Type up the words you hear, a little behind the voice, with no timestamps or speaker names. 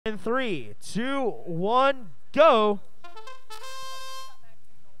In 3, 2, 1, go.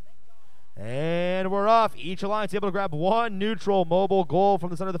 And we're off. Each alliance able to grab one neutral mobile goal from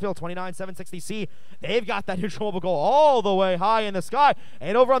the center of the field. 29-760C. They've got that neutral mobile goal all the way high in the sky.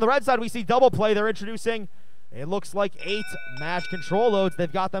 And over on the red side, we see double play. They're introducing, it looks like 8 match control loads.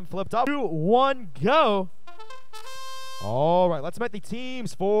 They've got them flipped up. 2, 1, go. All right, let's meet the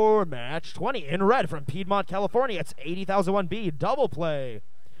teams for match 20. In red from Piedmont, California, it's 80,001B, double play.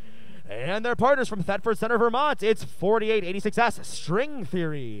 And their partners from Thetford Center, Vermont, it's 4886S, String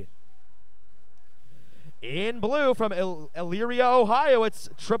Theory. In blue from Elyria, Ohio, it's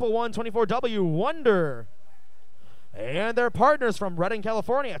 11124W, Wonder. And their partners from Redding,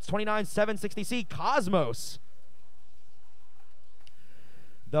 California, it's 29760C, Cosmos.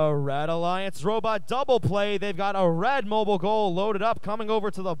 The Red Alliance Robot double play. They've got a red mobile goal loaded up, coming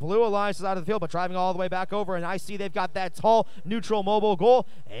over to the Blue Alliance side of the field, but driving all the way back over. And I see they've got that tall neutral mobile goal,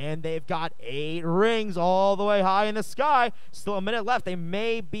 and they've got 8 rings all the way high in the sky. Still a minute left. They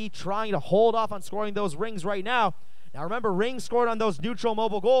may be trying to hold off on scoring those rings right now. Now remember, rings scored on those neutral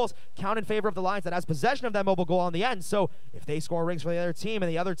mobile goals count in favor of the Alliance that has possession of that mobile goal on the end. So if they score rings for the other team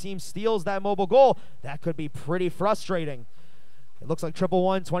and the other team steals that mobile goal, that could be pretty frustrating. It looks like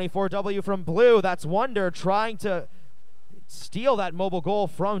 11124W from blue. That's Wonder trying to steal that mobile goal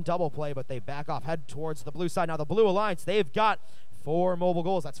from double play, but they back off, head towards the blue side. Now the Blue Alliance, they've got 4 mobile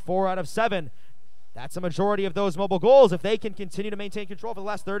goals. That's 4 out of 7. That's a majority of those mobile goals. If they can continue to maintain control for the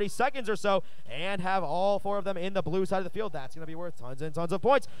last 30 seconds or so and have all 4 of them in the blue side of the field, that's going to be worth tons and tons of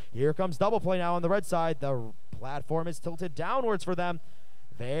points. Here comes double play now on the red side. The platform is tilted downwards for them.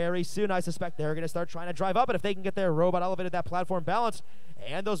 Very soon, I suspect they're going to start trying to drive up, and if they can get their robot elevated, that platform balanced,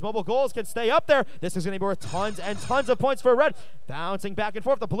 and those mobile goals can stay up there, this is going to be worth tons and tons of points for red. Bouncing back and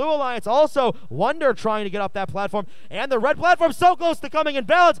forth. The Blue Alliance also, Wonder trying to get up that platform, and the red platform so close to coming in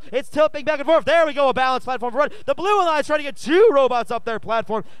balance. It's tilting back and forth. There we go, a balanced platform for red. The Blue Alliance trying to get 2 robots up their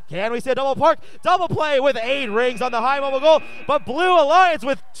platform. Can we see a double park? Double play with 8 rings on the high mobile goal, but Blue Alliance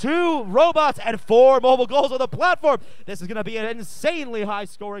with 2 robots and 4 mobile goals on the platform. This is going to be an insanely high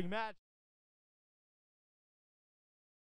scoring match.